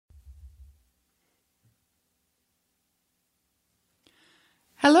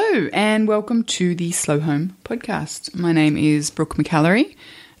Hello and welcome to the Slow Home podcast. My name is Brooke McAllery.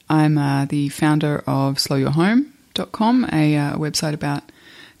 I'm the founder of slowyourhome.com, a website about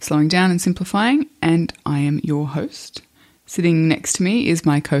slowing down and simplifying, and I am your host. Sitting next to me is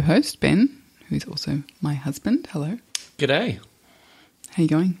my co-host, Ben, who is also my husband. Hello. G'day. How you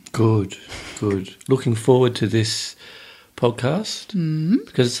going? Good. Looking forward to this podcast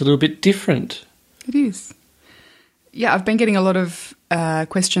because it's a little bit different. It is. Yeah, I've been getting a lot of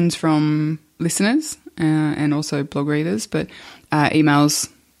questions from listeners and also blog readers, but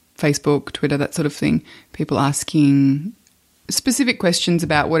emails, Facebook, Twitter, that sort of thing. People asking specific questions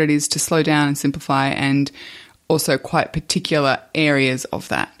about what it is to slow down and simplify, and also quite particular areas of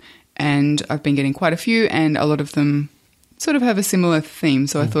that. And I've been getting quite a few, and a lot of them sort of have a similar theme.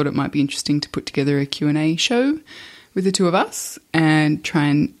 So I thought it might be interesting to put together a Q&A show with the two of us and try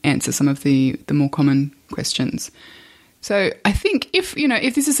and answer some of the more common questions. So I think if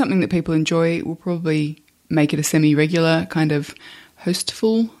this is something that people enjoy, we'll probably make it a semi-regular kind of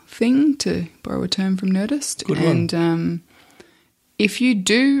hostful thing, to borrow a term from Nerdist. Good one. And if you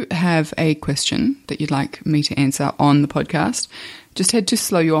do have a question that you'd like me to answer on the podcast, just head to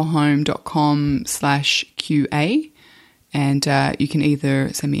slowyourhome.com/QA and you can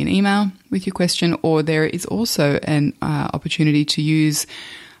either send me an email with your question, or there is also an opportunity to use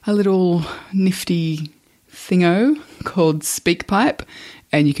a little nifty thingo called SpeakPipe,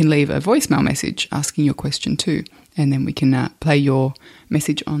 and you can leave a voicemail message asking your question too, and then we can play your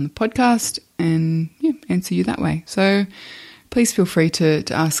message on the podcast and answer you that way. So please feel free to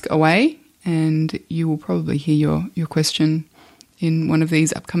ask away, and you will probably hear your question in one of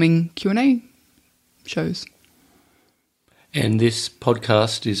these upcoming Q&A shows. And this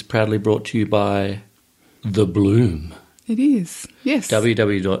podcast is proudly brought to you by The Bloom. It is, yes.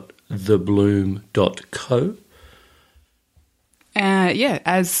 www.thebloom.co.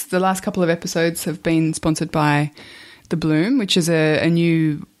 As the last couple of episodes have been sponsored by The Bloom, which is a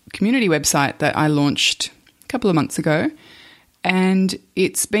new community website that I launched a couple of months ago. And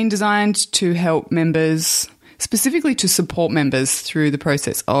it's been designed to help members, specifically to support members through the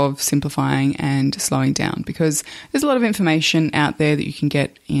process of simplifying and slowing down, because there's a lot of information out there that you can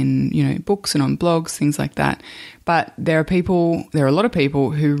get in, books and on blogs, things like that. But there are a lot of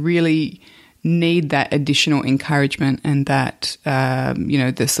people who really need that additional encouragement and that,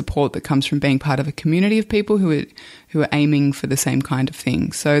 the support that comes from being part of a community of people who are aiming for the same kind of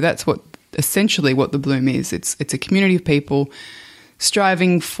thing. So that's essentially what The Bloom is. It's a community of people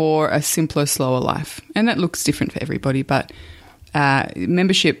striving for a simpler, slower life. And that looks different for everybody, but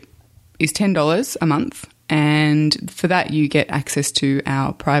membership is $10 a month, and for that you get access to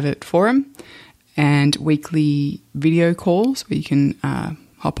our private forum and weekly video calls where you can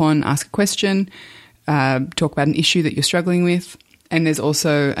hop on, ask a question, talk about an issue that you're struggling with. And there's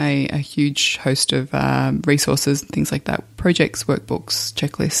also a huge host of resources, things like that, projects, workbooks,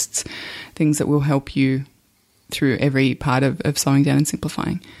 checklists, things that will help you through every part of slowing down and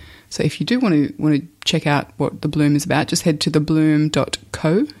simplifying. So if you do want to check out what The Bloom is about, just head to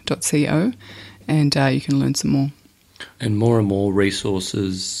thebloom.co, and you can learn some more. And more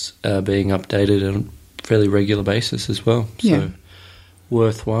resources are being updated on a fairly regular basis as well. So yeah.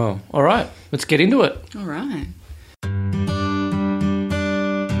 Worthwhile. All right, let's get into it. All right.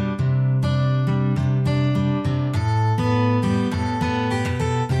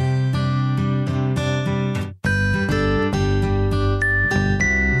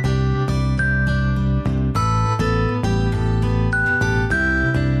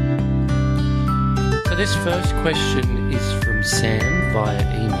 So this first question is from Sam via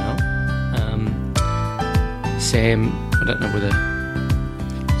email. Sam, I don't know whether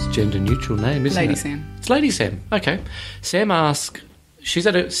it's a gender neutral name, isn't Lady it? Sam. It's Lady Sam. Okay. Sam asks, she's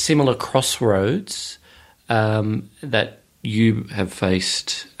at a similar crossroads that you have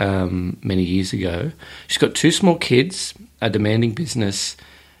faced many years ago. She's got two small kids, a demanding business,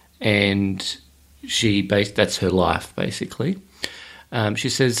 and that's her life, basically. She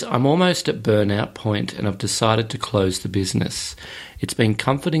says, I'm almost at burnout point and I've decided to close the business. It's been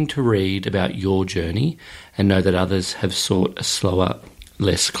comforting to read about your journey and know that others have sought a slower,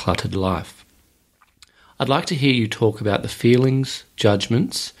 less cluttered life. I'd like to hear you talk about the feelings,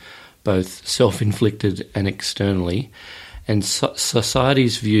 judgments, both self-inflicted and externally, and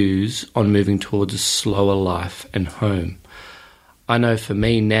society's views on moving towards a slower life and home. I know for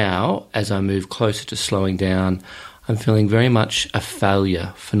me now, as I move closer to slowing down, I'm feeling very much a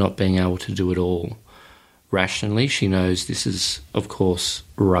failure for not being able to do it all. Rationally, she knows this is, of course,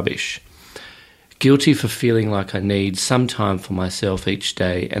 rubbish. Guilty for feeling like I need some time for myself each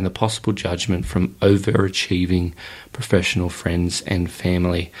day and the possible judgment from overachieving professional friends and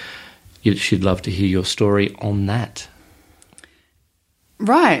family. She'd love to hear your story on that.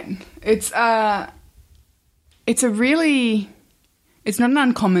 Right. It's not an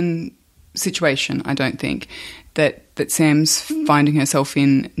uncommon situation, I don't think, that Sam's finding herself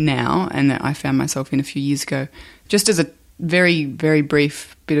in now and that I found myself in a few years ago. Just as a very, very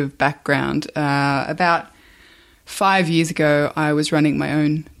brief bit of background, about 5 years ago I was running my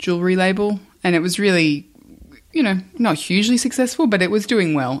own jewellery label, and it was really, not hugely successful, but it was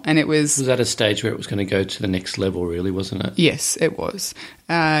doing well. And it was... Was that a stage where it was going to go to the next level, really, wasn't it? Yes, it was.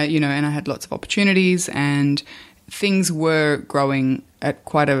 And I had lots of opportunities and things were growing at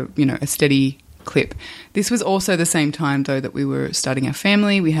quite a steady clip. This was also the same time, though, that we were starting our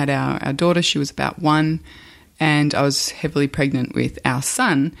family. We had our daughter. She was about 1, and I was heavily pregnant with our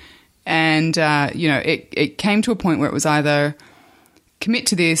son. And, it came to a point where it was either commit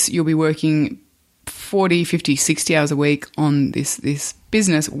to this, you'll be working 40, 50, 60 hours a week on this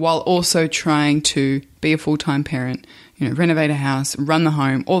business while also trying to be a full-time parent, renovate a house, run the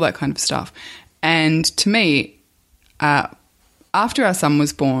home, all that kind of stuff. And to me, after our son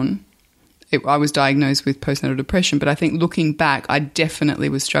was born, I was diagnosed with postnatal depression, but I think looking back, I definitely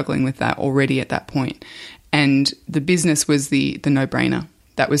was struggling with that already at that point. And the business was the no-brainer.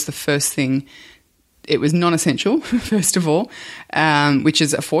 That was the first thing. It was non-essential, first of all, which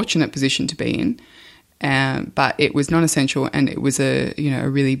is a fortunate position to be in. But it was non-essential, and it was a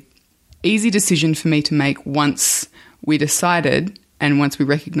really easy decision for me to make once we decided and once we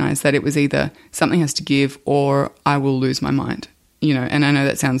recognised that it was either something has to give or I will lose my mind. And I know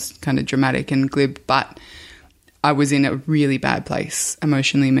that sounds kind of dramatic and glib, but I was in a really bad place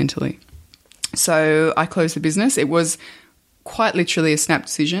emotionally and mentally. So I closed the business. It was quite literally a snap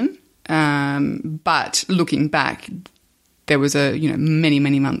decision, but looking back, there was many,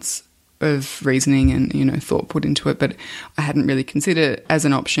 many months of reasoning and thought put into it, but I hadn't really considered it as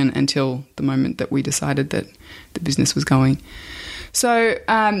an option until the moment that we decided that the business was going. So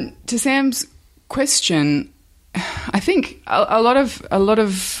to Sam's question, I think a lot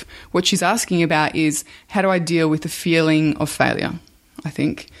of what she's asking about is how do I deal with the feeling of failure? I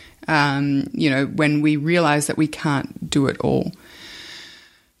think when we realise that we can't do it all.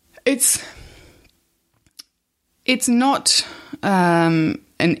 It's not an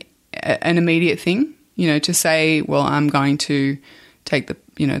immediate thing, to say, well, I'm going to take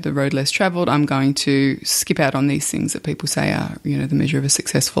the road less travelled. I'm going to skip out on these things that people say are, the measure of a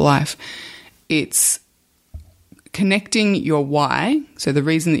successful life. It's connecting your why, so the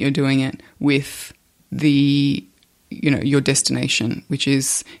reason that you're doing it, with your destination, which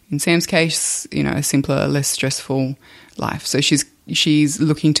is, in Sam's case, a simpler, less stressful life. So she's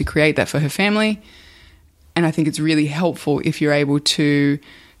looking to create that for her family. And I think it's really helpful if you're able to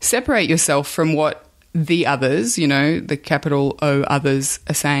separate yourself from what the others, the capital O others,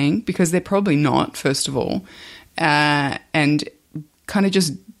 are saying, because they're probably not, first of all, and kind of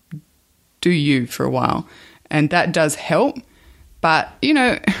just do you for a while. And that does help. But,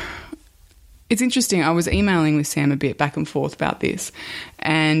 it's interesting. I was emailing with Sam a bit back and forth about this,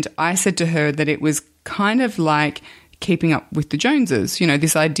 and I said to her that it was kind of like keeping up with the Joneses,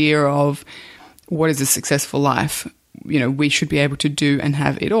 this idea of what is a successful life. We should be able to do and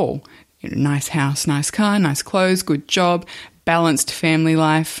have it all. Nice house, nice car, nice clothes, good job, balanced family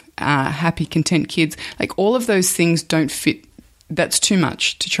life, happy, content kids. Like, all of those things don't fit. That's too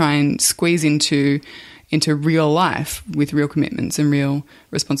much to try and squeeze into real life with real commitments and real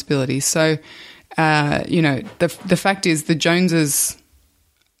responsibilities. So, the fact is the Joneses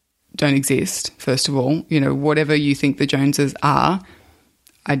don't exist, first of all. Whatever you think the Joneses are,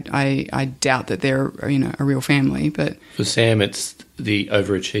 I doubt that they're, a real family. But for Sam, it's the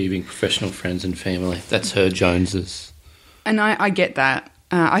overachieving professional friends and family. That's her Joneses. And I get that.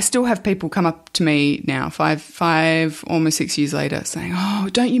 I still have people come up to me now, five, almost 6 years later, saying, "Oh,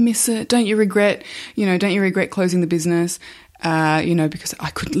 don't you miss it? Don't you regret closing the business? Because I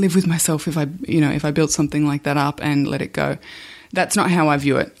couldn't live with myself if I built something like that up and let it go." That's not how I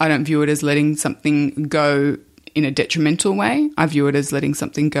view it. I don't view it as letting something go in a detrimental way. I view it as letting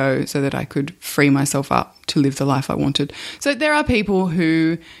something go so that I could free myself up to live the life I wanted. So there are people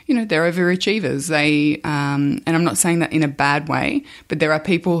who, they're overachievers. And I'm not saying that in a bad way, but there are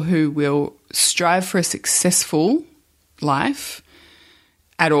people who will strive for a successful life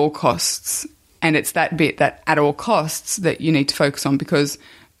at all costs. And it's that bit, that at all costs, that you need to focus on, because,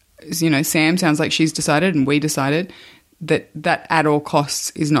 Sam sounds like she's decided, and we decided, that at all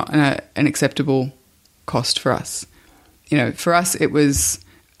costs is not an acceptable cost for us. For us, it was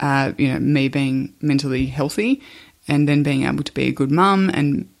me being mentally healthy and then being able to be a good mum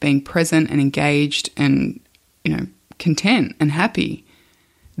and being present and engaged and, content and happy.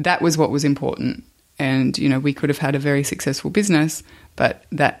 That was what was important. And, we could have had a very successful business, but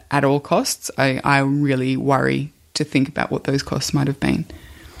that at all costs, I really worry to think about what those costs might have been.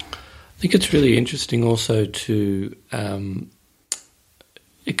 I think it's really interesting also to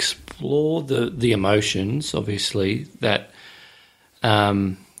explore the emotions, obviously, that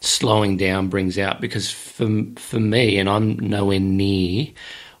slowing down brings out, because for me, and I'm nowhere near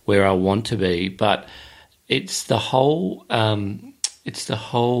where I want to be, but it's the whole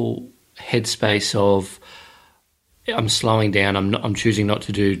headspace of I'm slowing down, I'm choosing not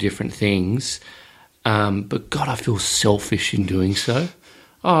to do different things, but God, I feel selfish in doing so.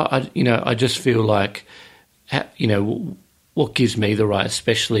 I just feel like, what gives me the right,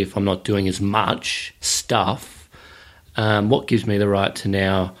 especially if I'm not doing as much stuff, what gives me the right to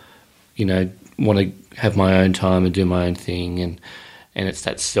now, want to have my own time and do my own thing, and it's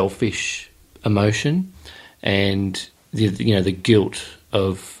that selfish emotion, and the guilt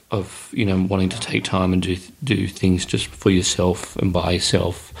of wanting to take time and do things just for yourself and by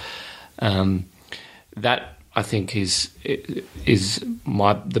yourself. That I think is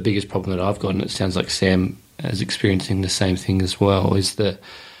the biggest problem that I've got, and it sounds like Sam is experiencing the same thing as well. Is that,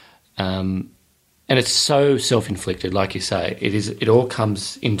 and it's so self-inflicted, like you say. It all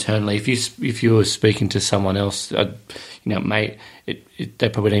comes internally. If you were speaking to someone else, they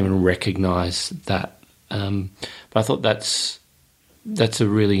probably don't even recognise that. But I thought that's a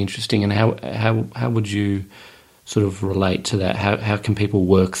really interesting. And how would you sort of relate to that? How can people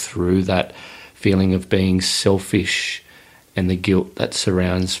work through that feeling of being selfish and the guilt that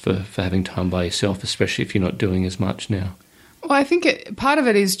surrounds for having time by yourself, especially if you're not doing as much now? Well, I think part of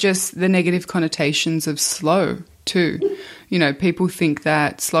it is just the negative connotations of slow too. People think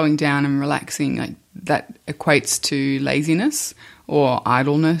that slowing down and relaxing, like that equates to laziness or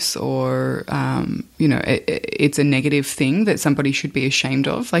idleness, or, it's a negative thing that somebody should be ashamed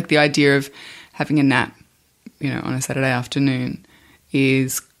of. Like the idea of having a nap, on a Saturday afternoon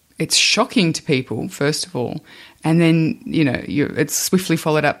it's shocking to people, first of all. And then, it's swiftly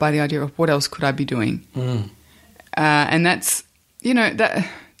followed up by the idea of what else could I be doing? And that's, that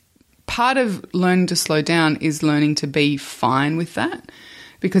part of learning to slow down is learning to be fine with that,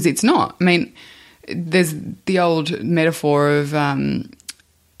 because it's not. I mean, there's the old metaphor of, when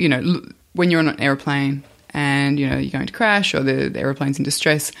you're on an airplane and, you're going to crash or the airplane's in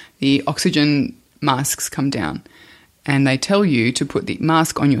distress, the oxygen masks come down. And they tell you to put the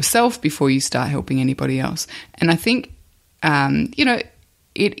mask on yourself before you start helping anybody else. And I think,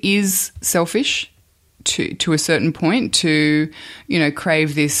 it is selfish to a certain point to,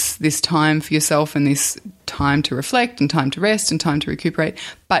 crave this time for yourself and this time to reflect and time to rest and time to recuperate.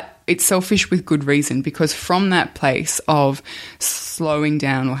 But it's selfish with good reason, because from that place of slowing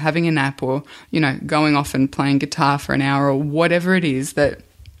down or having a nap or, going off and playing guitar for an hour or whatever it is that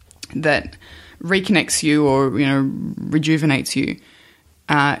reconnects you or, rejuvenates you.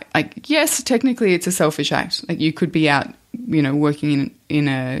 Yes, technically it's a selfish act. Like you could be out, working in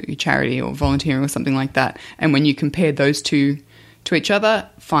a charity or volunteering or something like that. And when you compare those two to each other,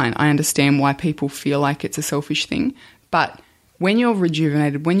 fine, I understand why people feel like it's a selfish thing. But when you're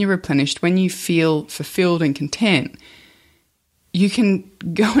rejuvenated, when you're replenished, when you feel fulfilled and content, you can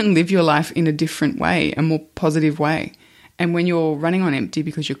go and live your life in a different way, a more positive way. And when you're running on empty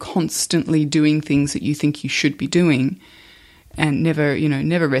because you're constantly doing things that you think you should be doing and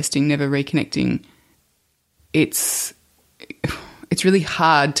never resting, never reconnecting, it's really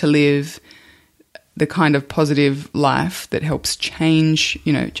hard to live the kind of positive life that helps change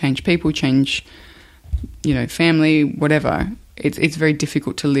people, change, family, whatever. It's very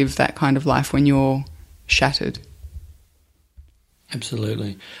difficult to live that kind of life when you're shattered.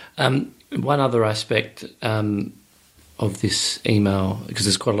 Absolutely. One other aspect of this email, because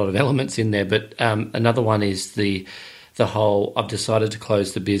there's quite a lot of elements in there, but another one is the whole, I've decided to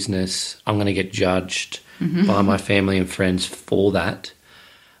close the business, I'm going to get judged by my family and friends for that.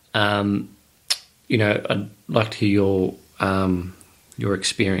 I'd like to hear your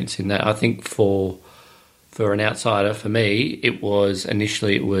experience in that. I think for an outsider, for me, it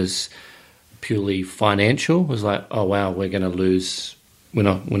was purely financial. It was like, oh wow, we're going to lose. We're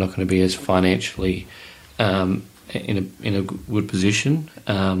not going to be as financially in a good position.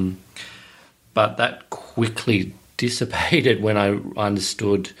 But that quickly dissipated when I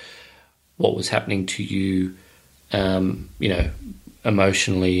understood what was happening to you,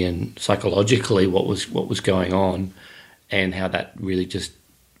 emotionally and psychologically, what was going on, and how that really just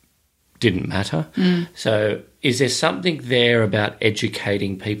didn't matter. So is there something there about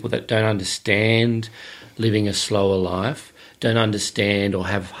educating people that don't understand living a slower life, don't understand or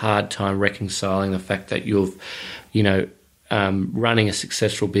have hard time reconciling the fact that you've, running a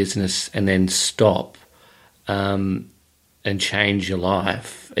successful business and then stop and change your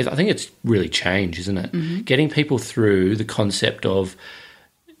life? I think it's really change, isn't it? Mm-hmm. Getting people through the concept of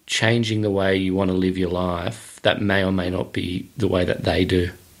changing the way you want to live your life that may or may not be the way that they do.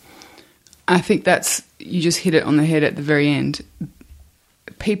 I think you just hit it on the head at the very end.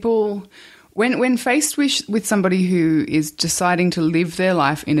 People, when faced with somebody who is deciding to live their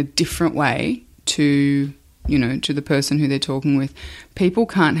life in a different way to the person who they're talking with, people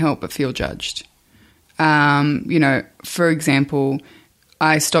can't help but feel judged. For example,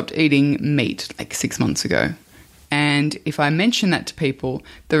 I stopped eating meat like 6 months ago. And if I mention that to people,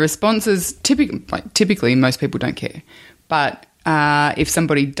 the response is typically most people don't care. But if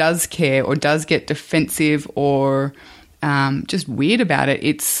somebody does care or does get defensive or just weird about it,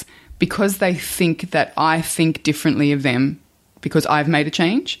 it's because they think that I think differently of them because I've made a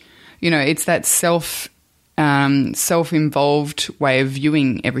change. It's that self-involved way of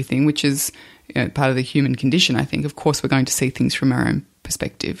viewing everything, which is part of the human condition, I think. Of course, we're going to see things from our own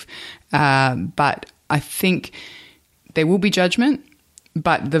perspective. But I think there will be judgment,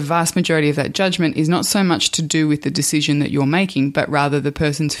 but the vast majority of that judgment is not so much to do with the decision that you're making, but rather the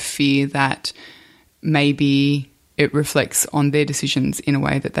person's fear that maybe it reflects on their decisions in a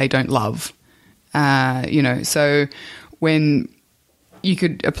way that they don't love. So when you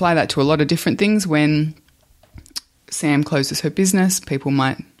could apply that to a lot of different things. When Sam closes her business, people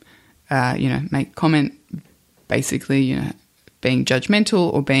might, make comment basically, being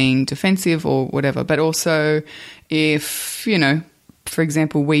judgmental or being defensive or whatever. But also if, for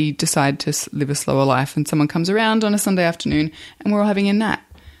example, we decide to live a slower life and someone comes around on a Sunday afternoon and we're all having a nap,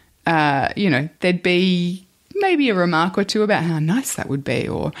 there'd be maybe a remark or two about how nice that would be,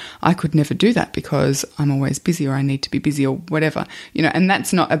 or I could never do that because I'm always busy or I need to be busy or whatever, and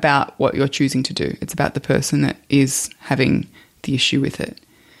that's not about what you're choosing to do. It's about the person that is having the issue with it.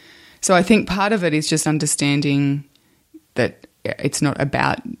 So I think part of it is just understanding that it's not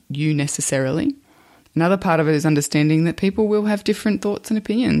about you necessarily. Another part of it is understanding that people will have different thoughts and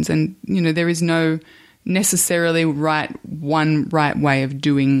opinions, and, there is no necessarily one right way of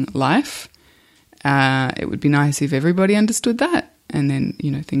doing life. It would be nice if everybody understood that, and then,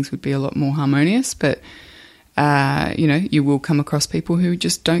 things would be a lot more harmonious. But, you will come across people who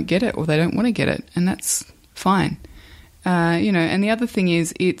just don't get it or they don't want to get it, and that's fine. And the other thing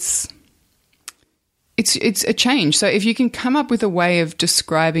is it's a change. So if you can come up with a way of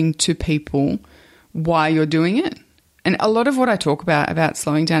describing to people why you're doing it, and a lot of what I talk about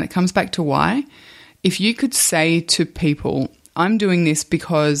slowing down, it comes back to why. If you could say to people, I'm doing this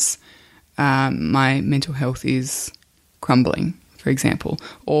because my mental health is crumbling, for example,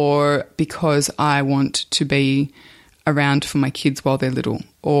 or because I want to be around for my kids while they're little,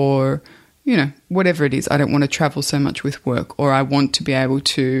 or, whatever it is. I don't want to travel so much with work, or I want to be able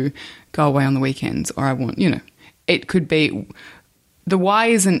to go away on the weekends, or I want, it could be the why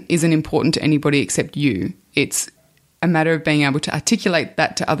isn't important to anybody except you. It's a matter of being able to articulate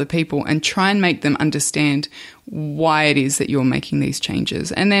that to other people and try and make them understand why it is that you're making these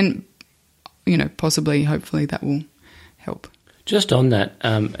changes. And then, possibly, hopefully that will help. Just on that,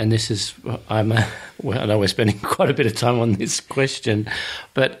 and this is, I know we're spending quite a bit of time on this question,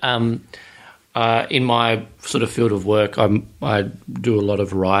 but in my sort of field of work, I do a lot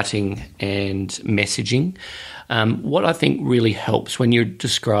of writing and messaging. What I think really helps when you're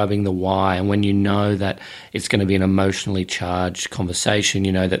describing the why, and when you know that it's going to be an emotionally charged conversation,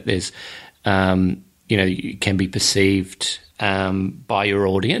 that there's, you can be perceived by your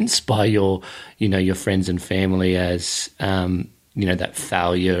audience, by your friends and family as, that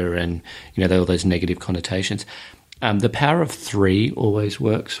failure and, all those negative connotations. The power of 3 always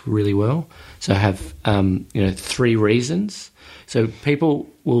works really well. So have, 3 reasons. So people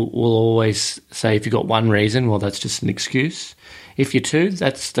will always say, if you've got 1 reason, well, that's just an excuse. If you're 2,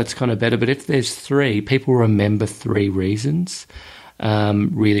 that's kind of better. But if there's 3, people remember 3 reasons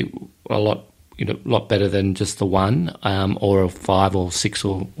really a lot better than just the 1 or 5 or 6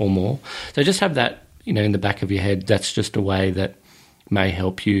 or more. So just have that, in the back of your head. That's just a way that may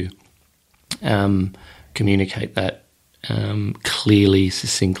help you communicate that clearly,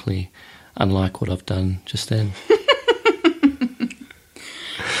 succinctly, unlike what I've done just then.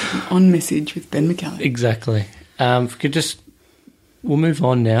 On message with Ben McCallum. Exactly. We'll move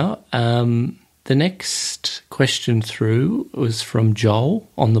on now. The next question through was from Joel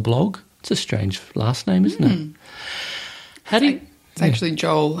on the blog. It's a strange last name, isn't it? It's actually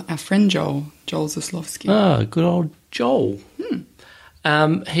Joel, our friend Joel Zaslowski. Oh, good old Joel.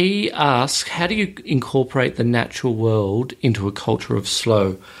 He asks, how do you incorporate the natural world into a culture of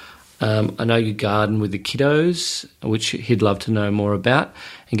slow? I know you garden with the kiddos, which he'd love to know more about,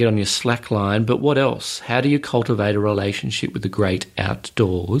 and get on your Slack line, but what else? How do you cultivate a relationship with the great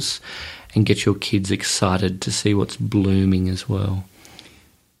outdoors and get your kids excited to see what's blooming as well?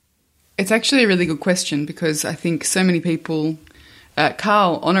 It's actually a really good question because I think so many people,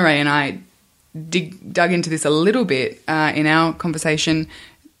 Carl Honore and I dug into this a little bit in our conversation.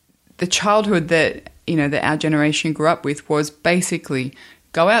 The childhood that our generation grew up with was basically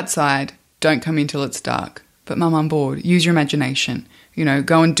go outside, don't come in till it's dark. But Mum, I'm bored. Use your imagination.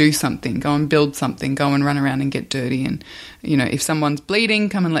 Go and do something. Go and build something. Go and run around and get dirty. And, if someone's bleeding,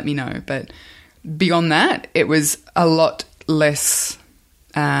 come and let me know. But beyond that, it was a lot less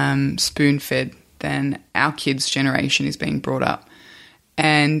spoon-fed than our kids' generation is being brought up.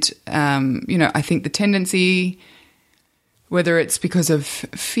 And, I think the tendency, whether it's because of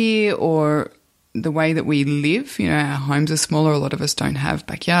fear or the way that we live, our homes are smaller, a lot of us don't have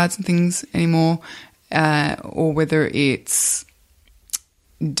backyards and things anymore, or whether it's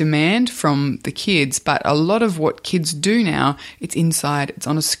demand from the kids. But a lot of what kids do now, it's inside, it's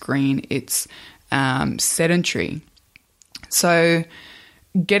on a screen, it's sedentary. So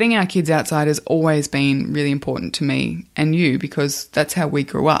getting our kids outside has always been really important to me and you because that's how we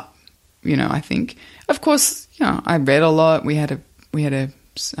grew up. I think, of course, I read a lot. We had a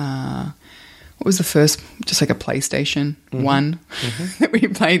what was the first, just like a PlayStation 1 that we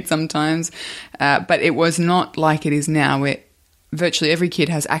played sometimes. But it was not like it is now where virtually every kid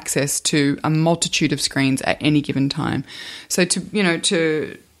has access to a multitude of screens at any given time. So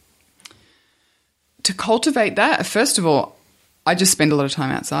to cultivate that, first of all, I just spend a lot of time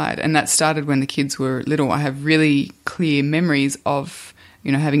outside, and that started when the kids were little. I have really clear memories of,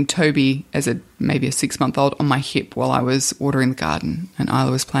 having Toby as maybe a 6-month-old on my hip while I was watering the garden and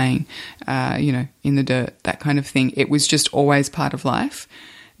Isla was playing, in the dirt, that kind of thing. It was just always part of life.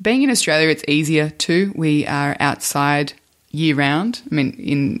 Being in Australia, it's easier too. We are outside year round. I mean,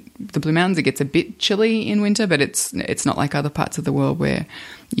 in the Blue Mountains, it gets a bit chilly in winter, but it's not like other parts of the world where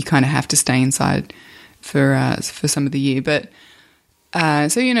you kind of have to stay inside for some of the year. But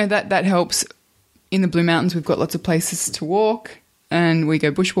that helps. In the Blue Mountains, we've got lots of places to walk and we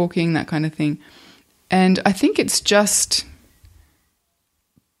go bushwalking, that kind of thing. And I think it's just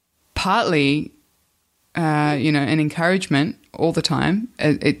partly, an encouragement all the time.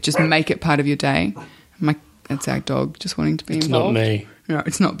 It just make it part of your day. That's our dog just wanting to be involved. It's not me. No,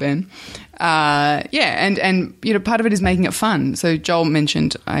 it's not Ben. And part of it is making it fun. So Joel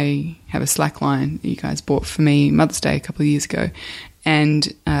mentioned I have a Slack line that you guys bought for me Mother's Day a couple of years ago.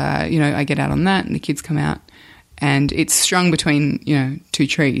 And, I get out on that and the kids come out and it's strung between, 2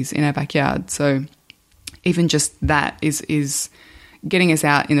 trees in our backyard. So even just that is getting us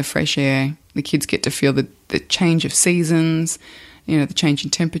out in the fresh air. The kids get to feel the change of seasons, the change in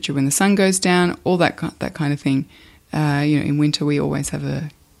temperature when the sun goes down, all that kind of thing. In winter we always have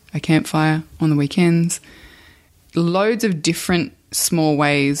a campfire on the weekends. Loads of different small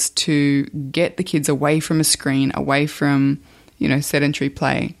ways to get the kids away from a screen, away from, sedentary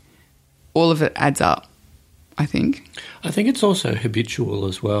play. All of it adds up, I think. I think it's also habitual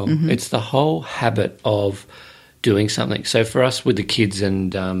as well. Mm-hmm. It's the whole habit of doing something. So for us with the kids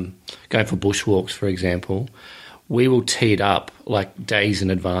and going for bushwalks, for example, we will tee it up like days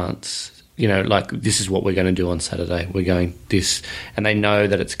in advance. Like this is what we're going to do on Saturday. We're going this. And they know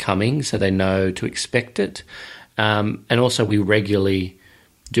that it's coming, so they know to expect it. And also we regularly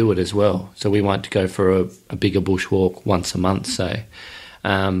do it as well. So we want to go for a bigger bushwalk once a month, say.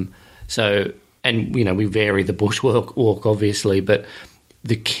 We vary the bushwalk obviously, but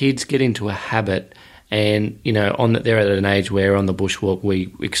the kids get into a habit and, they're at an age where on the bushwalk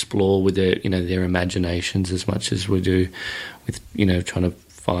we explore with their imaginations as much as we do with, trying to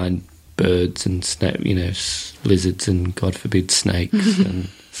find birds and, lizards and, God forbid, snakes and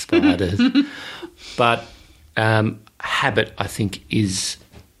spiders. But habit, I think, is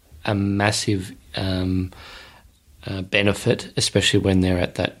a massive benefit, especially when they're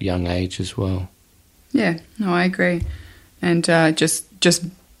at that young age as well. Yeah, no, I agree. And just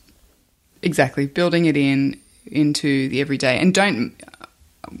exactly building it into the everyday. And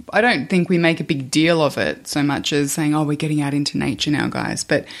I don't think we make a big deal of it so much as saying, oh, we're getting out into nature now, guys.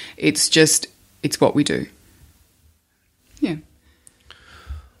 But it's what we do. Yeah.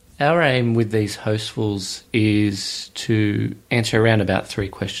 Our aim with these Hostfuls is to answer around about 3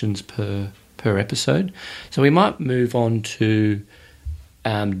 questions per episode. So we might move on to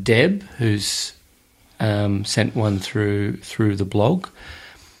Deb, who's sent one through the blog,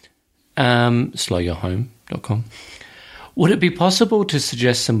 slowyourhome.com. Would it be possible to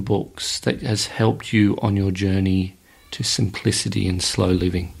suggest some books that has helped you on your journey to simplicity and slow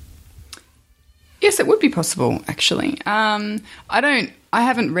living? Yes, it would be possible, actually. I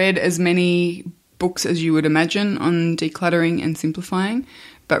haven't read as many books as you would imagine on decluttering and simplifying,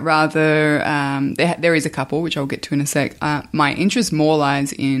 but rather there is a couple, which I'll get to in a sec. My interest more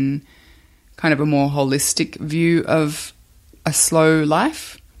lies in kind of a more holistic view of a slow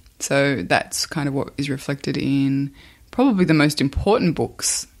life. So that's kind of what is reflected in probably the most important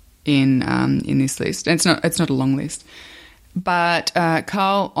books in this list. And it's not a long list. But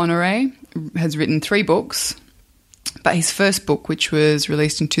Carl Honore has written 3 books, but his first book, which was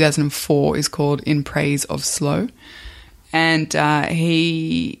released in 2004, is called In Praise of Slow. And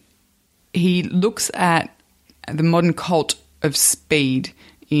he looks at the modern cult of speed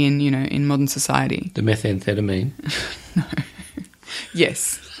in modern society. The methamphetamine. No.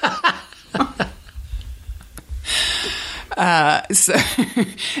 Yes. So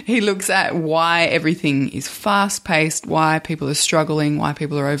he looks at why everything is fast-paced, why people are struggling, why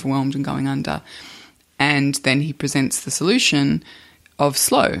people are overwhelmed and going under. And then he presents the solution of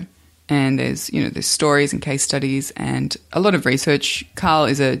slow. And there's stories and case studies and a lot of research. Carl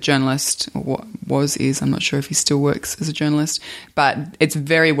is a journalist, or is. I'm not sure if he still works as a journalist, but it's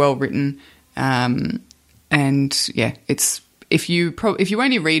very well written. And yeah, it's if you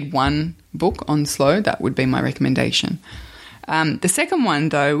only read one book on slow, that would be my recommendation. The second one,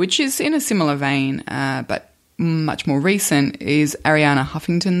 though, which is in a similar vein, but much more recent, is Arianna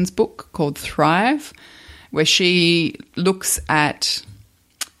Huffington's book called Thrive, where she looks at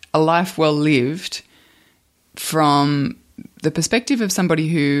a life well lived from the perspective of somebody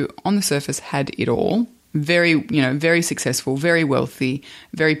who, on the surface, had it all, very successful, very wealthy,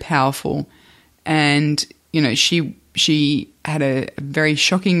 very powerful, and she had a very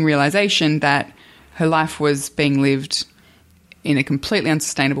shocking realization that her life was being lived in a completely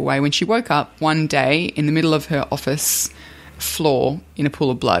unsustainable way when she woke up one day in the middle of her office floor in a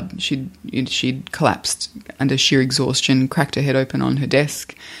pool of blood. She'd collapsed under sheer exhaustion, cracked her head open on her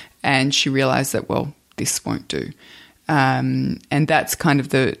desk, and she realised that, well, this won't do. And that's kind of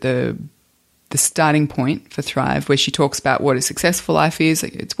the starting point for Thrive, where she talks about what a successful life is.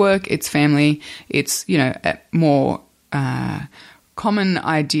 It's work, it's family, it's, a more common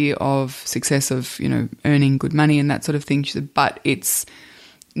idea of success of, earning good money and that sort of thing. She said, but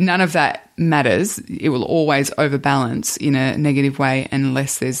none of that matters. It will always overbalance in a negative way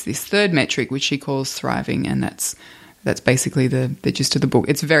unless there's this third metric, which she calls thriving, and that's basically the gist of the book.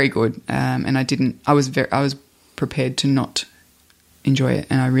 It's very good, and I was prepared to not enjoy it,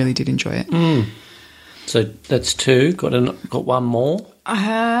 and I really did enjoy it. So that's 2. Got one more?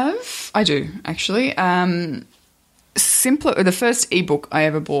 I do, actually. The first ebook I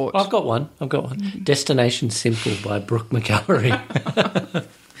ever bought. I've got one. Destination Simple by Brooke McGallery.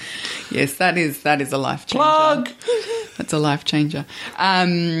 Yes, that is a life changer. Plug! That's a life changer.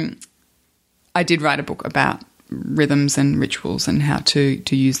 I did write a book about rhythms and rituals and how to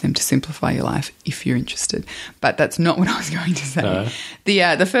use them to simplify your life if you're interested. But that's not what I was going to say. No.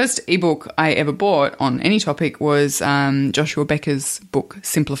 The first ebook I ever bought on any topic was Joshua Becker's book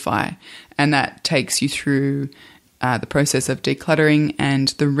Simplify, and that takes you through the process of decluttering and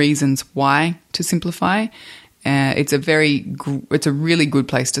the reasons why to simplify. It's a really good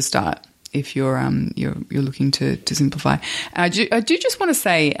place to start if you're looking to simplify. I do just want to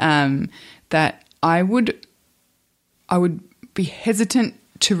say that I would be hesitant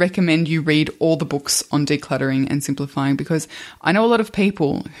to recommend you read all the books on decluttering and simplifying, because I know a lot of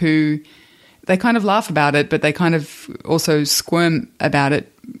people who they kind of laugh about it, but they kind of also squirm about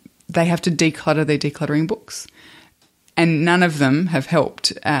it. They have to declutter their decluttering books. And none of them have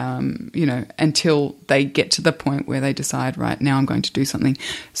helped, until they get to the point where they decide, right, now I'm going to do something.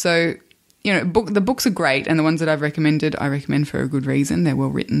 So, the books are great, and the ones that I recommend for a good reason. They're well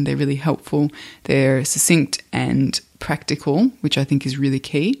written, they're really helpful, they're succinct and practical, which I think is really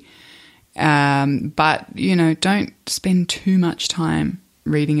key. But, don't spend too much time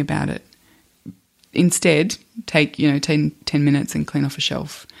reading about it. Instead, take, 10 minutes and clean off a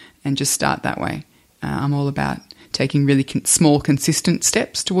shelf and just start that way. I'm all about taking really small, consistent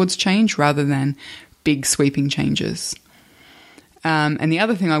steps towards change rather than big, sweeping changes. And the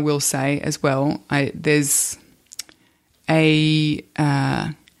other thing I will say as well, there's a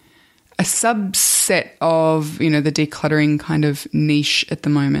subset of, the decluttering kind of niche at the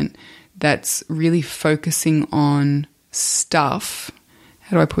moment that's really focusing on stuff.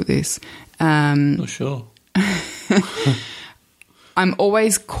 How do I put this? Not sure. I'm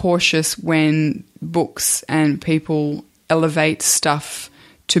always cautious when books and people elevate stuff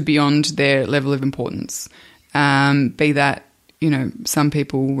to beyond their level of importance. Be that, some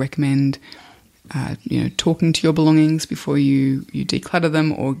people recommend, talking to your belongings before you declutter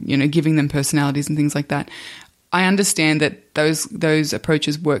them, or, giving them personalities and things like that. I understand that those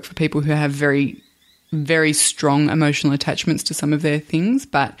approaches work for people who have very, very strong emotional attachments to some of their things,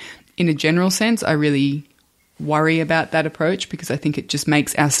 but in a general sense, I really worry about that approach because I think it just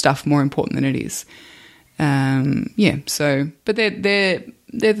makes our stuff more important than it is. But they're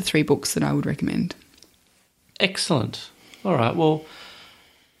the 3 books that I would recommend. Excellent. All right. Well,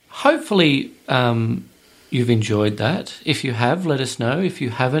 hopefully you've enjoyed that. If you have, let us know. If you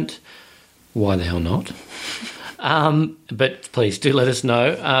haven't, why the hell not? But please do let us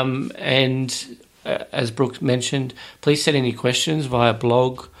know. And as Brooke mentioned, please send any questions via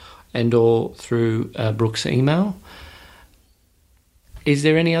blog and or through Brooke's email. Is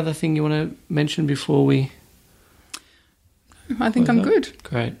there any other thing you want to mention before we... I think I'm good.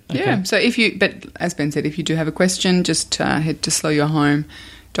 Great. Okay. Yeah. So but as Ben said, if you do have a question, just head to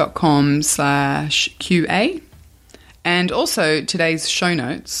slowyourhome.com/QA. And also today's show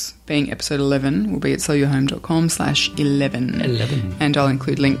notes, being episode 11, will be at slowyourhome.com/11. 11. And I'll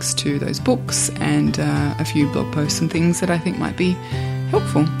include links to those books and a few blog posts and things that I think might be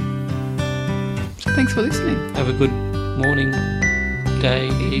helpful. So thanks for listening. Have a good morning, day,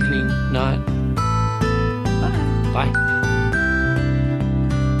 evening, night. Bye. Bye.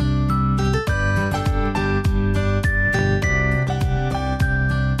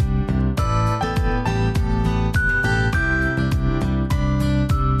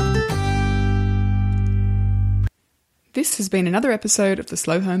 This has been another episode of the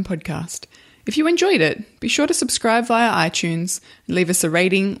Slow Home Podcast. If you enjoyed it, be sure to subscribe via iTunes and leave us a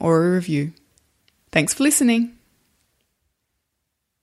rating or a review. Thanks for listening.